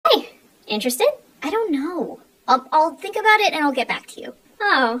Interested? I don't know. I'll think about it and I'll get back to you.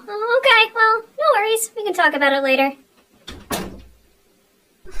 Oh, okay. Well, no worries. We can talk about it later.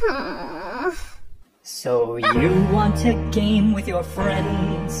 So you want a game with your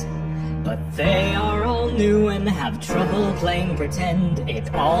friends, but they are all new and have trouble playing pretend.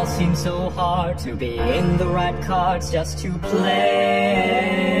 It all seems so hard to be in the right cards just to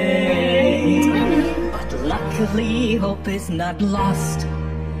play. But luckily hope is not lost.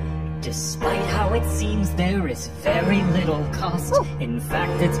 Despite how it seems, there is very little cost. In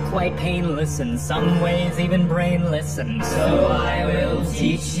fact, it's quite painless, in some ways even brainless. And so I will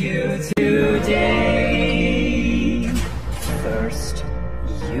teach you today. First,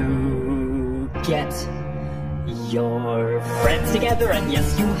 you get your friends together, and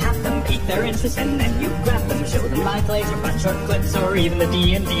yes, you have them, pique their interest, and then you grab them, show them live plays or fun short clips, or even the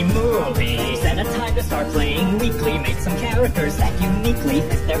D&D movie. Set a time to start playing weekly, make some characters that uniquely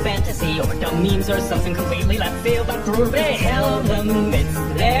fit their fantasy, or dumb memes, or something completely left field but groovy. Tell them it's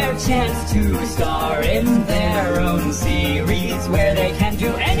their chance to star in their own series, where they can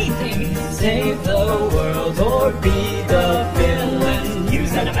do anything, save the world or be the villain.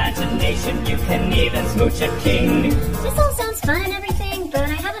 Use an imagination, you can even smooch a king. This all sounds fun and everything, but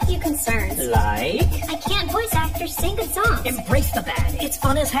I have a few concerns. Like? I can't voice actors sing good songs. Embrace the bad, it's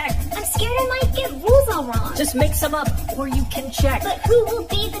fun as heck. I'm scared I might get rules all wrong. Just make some up, or you can check. But who will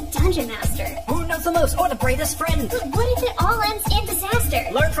be the dungeon master? Who knows the most, or the bravest friend? But what if it all ends in disaster?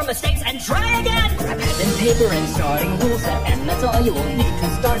 Learn from mistakes and try again! Grab pen and paper and starting rule set, and that's all you will need to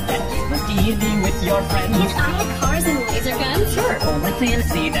start that game of D&D with your friends. Can I have cars and laser guns? Sure, only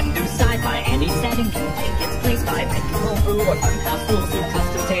fantasy, then do sci-fi. Any setting can take its place by making homebrew or funhouse rules to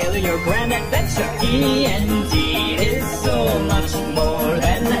custom tailor your grand adventure. D&D is so much more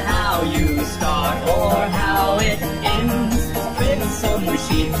than how you start or how it ends. Print some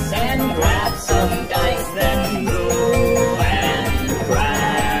sheets and grab some dice, then go and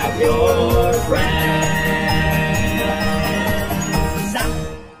grab your friends.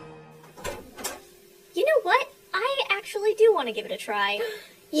 You know what? I actually do want to give it a try.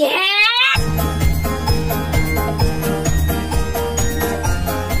 Yeah!